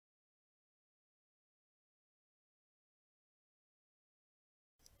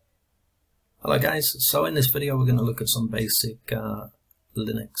Hello guys, so in this video we're going to look at some basic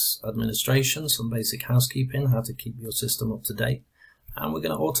Linux administration, some basic housekeeping, how to keep your system up to date, and we're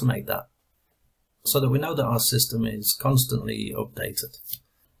going to automate that so that we know that our system is constantly updated.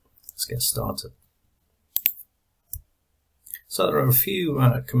 Let's get started. So there are a few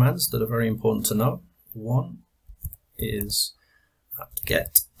commands that are very important to know. One is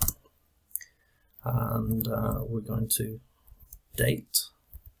apt-get, and we're going to date.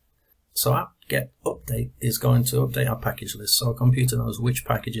 So apt-get update is going to update our package list, so our computer knows which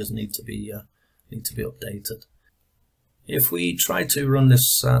packages need to be updated. If we try to run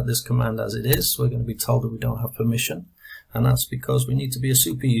this command as it is, we're going to be told that we don't have permission, and that's because we need to be a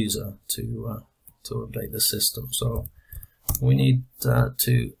super user to update the system. So we need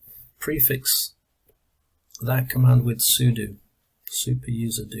to prefix that command with sudo, super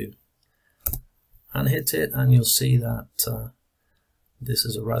user do, and hit it, and you'll see that this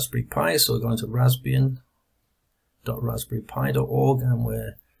is a Raspberry Pi, so we're going to raspbian.raspberrypi.org, and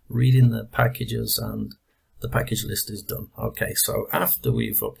we're reading the packages, and the package list is done. Okay, so after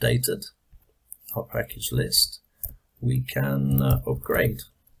we've updated our package list, we can upgrade,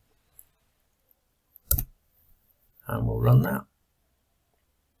 and we'll run that,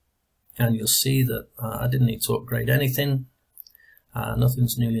 and you'll see that I didn't need to upgrade anything.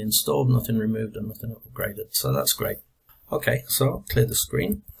 Nothing's newly installed, nothing removed, and nothing upgraded, so that's great. Okay, so clear the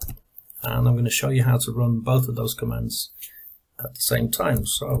screen, and I'm going to show you how to run both of those commands at the same time.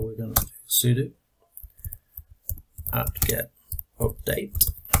 So we're going to do sudo apt-get update,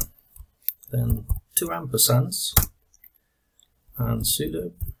 then 2 ampersands, and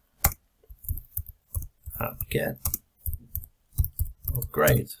sudo apt-get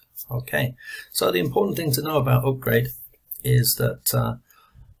upgrade. Okay, so the important thing to know about upgrade is that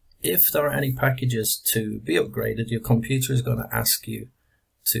if there are any packages to be upgraded, your computer is going to ask you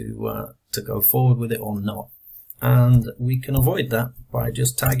to go forward with it or not, and we can avoid that by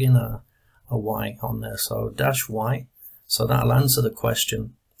just tagging a Y on there, so -Y, so that'll answer the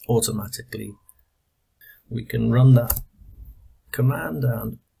question automatically. We can run that command,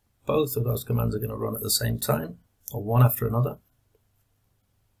 and both of those commands are going to run at the same time, or one after another.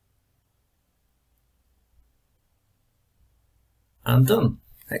 And done.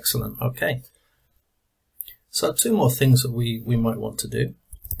 Excellent. Okay, so 2 more things that we might want to do.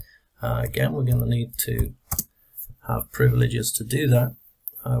 Again, we're going to need to have privileges to do that.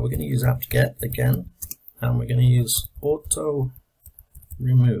 We're going to use apt-get again, and we're going to use auto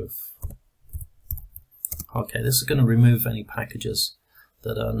remove. Okay, this is going to remove any packages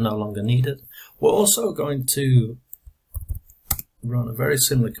that are no longer needed. We're also going to run a very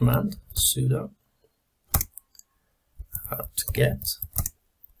similar command, sudo apt-get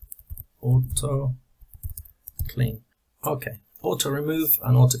auto clean. Okay, auto remove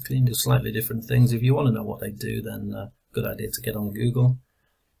and auto clean do slightly different things. If you want to know what they do, then good idea to get on Google.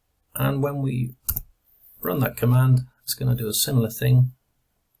 And when we run that command, it's going to do a similar thing,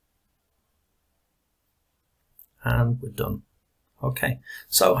 and we're done. Okay,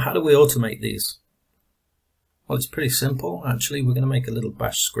 so how do we automate these? Well, it's pretty simple actually. We're going to make a little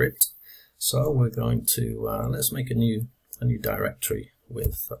bash script. So we're going to let's make a new directory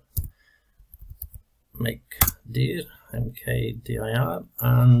with make dir, mkdir,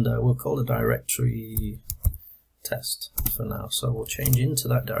 and we'll call the directory test for now. So we'll change into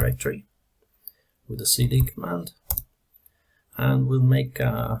that directory with the cd command, and we'll make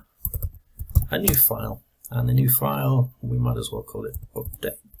a new file, and the new file, we might as well call it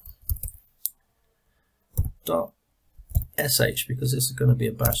update.sh, because this is going to be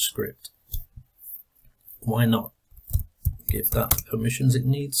a bash script. Why not give that the permissions it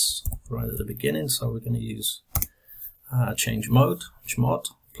needs right at the beginning? So we're going to use change mode, chmod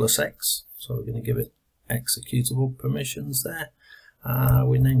 +x, so we're going to give it executable permissions there.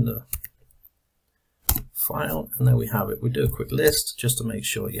 We name the file, and there we have it. We do a quick list just to make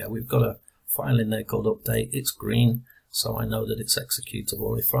sure, yeah, we've got a file in there called update. It's green, so I know that it's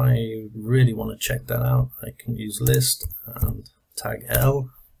executable. If I really want to check that out, I can use list and tag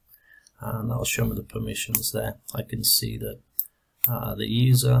L, and that'll show me the permissions there. I can see that the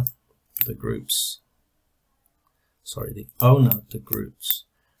user, the groups, sorry, the owner, the groups,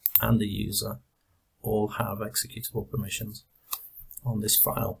 and the user all have executable permissions on this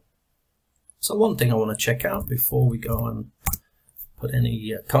file. So one thing I want to check out before we go and put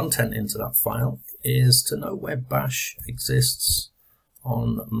any content into that file is to know where bash exists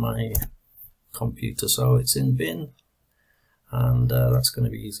on my computer. So it's in bin, and that's going to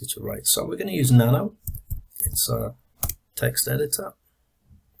be easy to write. So we're going to use nano. It's a text editor,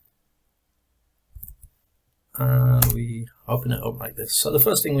 and we open it up like this. So the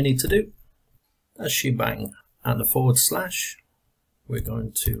first thing we need to do a shebang and a forward slash. We're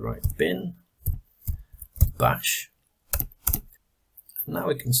going to write bin bash. Now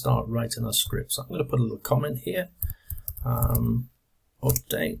we can start writing our scripts. I'm going to put a little comment here,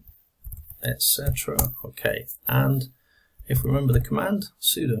 update, etc. Okay, and if we remember the command,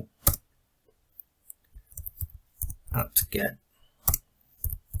 sudo apt-get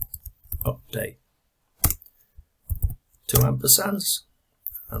update, 2 ampersands,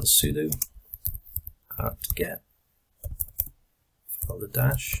 and sudo apt-get, for the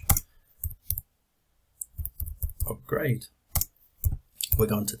dash, upgrade. We're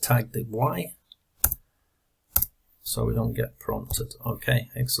going to tag the Y so we don't get prompted. Okay,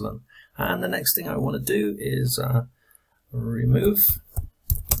 excellent. And the next thing I want to do is remove,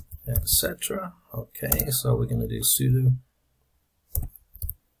 etc. Okay, so we're going to do sudo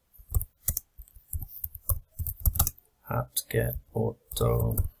apt-get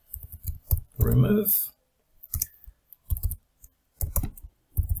auto remove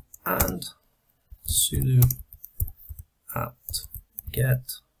and sudo apt-get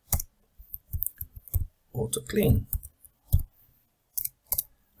auto clean,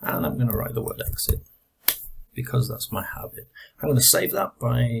 and I'm going to write the word exit because that's my habit. I'm going to save that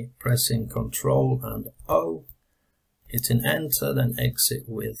by pressing Ctrl and O, hitting enter, then exit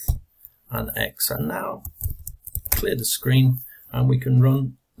with an X, and now clear the screen and we can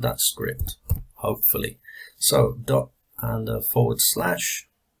run that script, hopefully. So dot and a forward slash,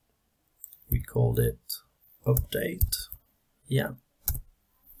 we called it update, yeah,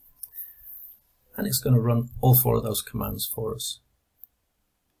 and it's going to run all 4 of those commands for us.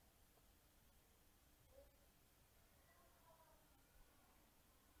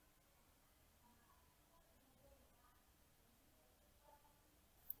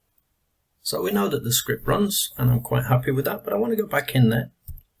 So we know that the script runs, and I'm quite happy with that, but I want to go back in there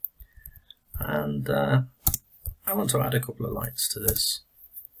and I want to add a couple of lines to this.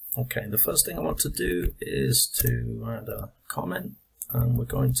 Okay, the first thing I want to do is to add a comment, and we're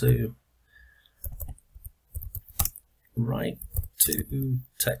going to write to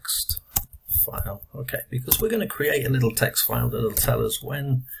text file. Okay, because we're going to create a little text file that will tell us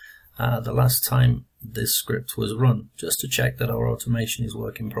when the last time this script was run, just to check that our automation is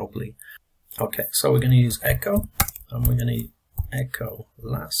working properly. Okay, so we're going to use echo, and we're going to echo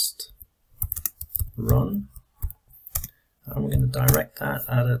last run, and we're going to direct that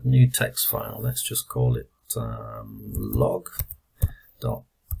at a new text file. Let's just call it log.txt.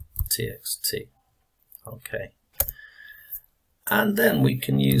 Okay, and then we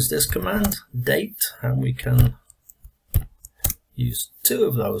can use this command date, and we can use 2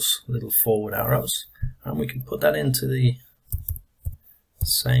 of those little forward arrows, and we can put that into the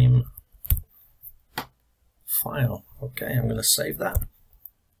same file. Okay, I'm going to save that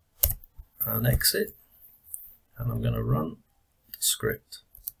and exit, and I'm going to run the script.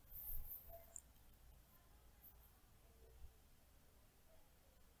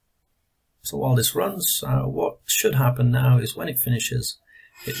 So while this runs, what should happen now is when it finishes,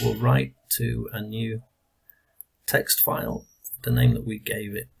 it will write to a new text file, the name that we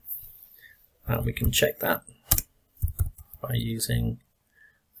gave it. And we can check that by using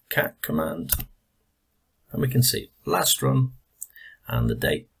the cat command, and we can see last run and the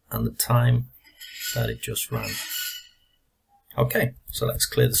date and the time that it just ran. Okay, so let's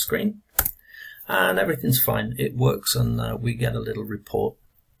clear the screen, and everything's fine. It works, and we get a little report.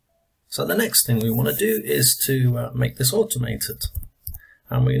 So the next thing we want to do is to make this automated,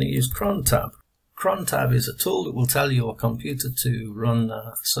 and we're going to use crontab. Crontab is a tool that will tell your computer to run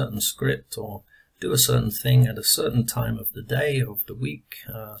a certain script or do a certain thing at a certain time of the day, of the week,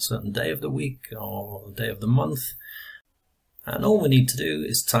 a certain day of the week or day of the month. And all we need to do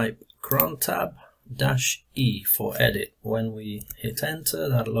is type crontab-E for edit. When we hit enter,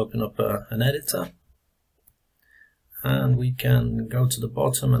 that'll open up an editor, and we can go to the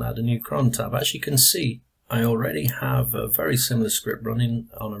bottom and add a new crontab. As you can see, I already have a very similar script running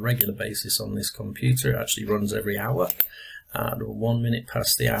on a regular basis on this computer. It actually runs every hour at 1 minute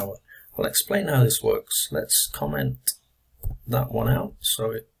past the hour. I'll explain how this works. Let's comment that one out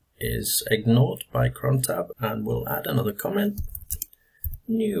so it is ignored by crontab, and we'll add another comment,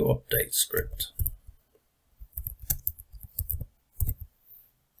 new update script.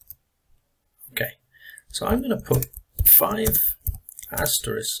 Okay, so I'm going to put 5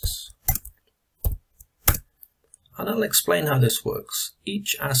 asterisks, and I'll explain how this works.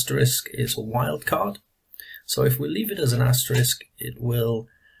 Each asterisk is a wildcard, so if we leave it as an asterisk, it will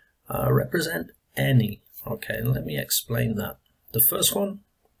represent any. Okay, and let me explain that. The first one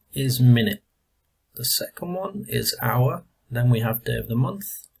is minute, the second one is hour, then we have day of the month,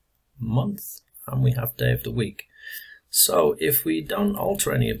 month, and we have day of the week. So if we don't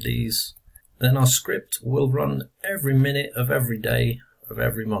alter any of these, then our script will run every minute of every day of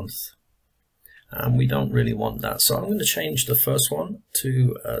every month. And we don't really want that. So I'm going to change the first one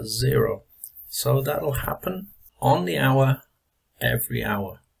to 0. So that'll happen on the hour, every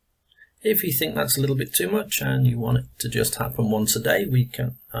hour. If you think that's a little bit too much and you want it to just happen once a day, we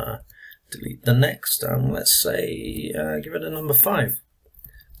can delete the next and let's say give it a number 5.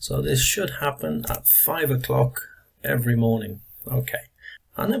 So this should happen at 5 o'clock every morning. Okay,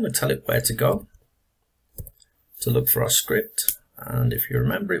 and then we'll tell it where to go to look for our script. And if you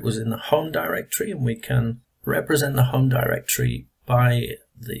remember, it was in the home directory, and we can represent the home directory by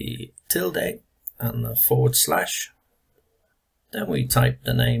the tilde and the /. Then we type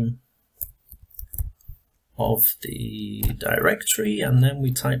the name of the directory, and then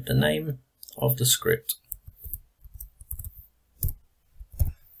we type the name of the script.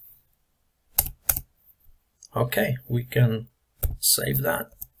 Okay, we can save that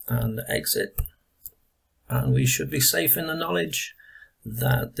and exit. And we should be safe in the knowledge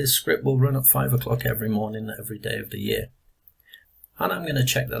that this script will run at 5 o'clock every morning, every day of the year. And I'm going to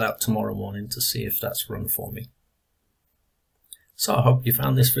check that out tomorrow morning to see if that's run for me. So I hope you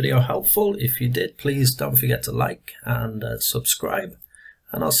found this video helpful. If you did, please don't forget to like and subscribe.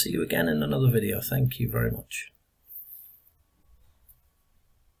 And I'll see you again in another video. Thank you very much.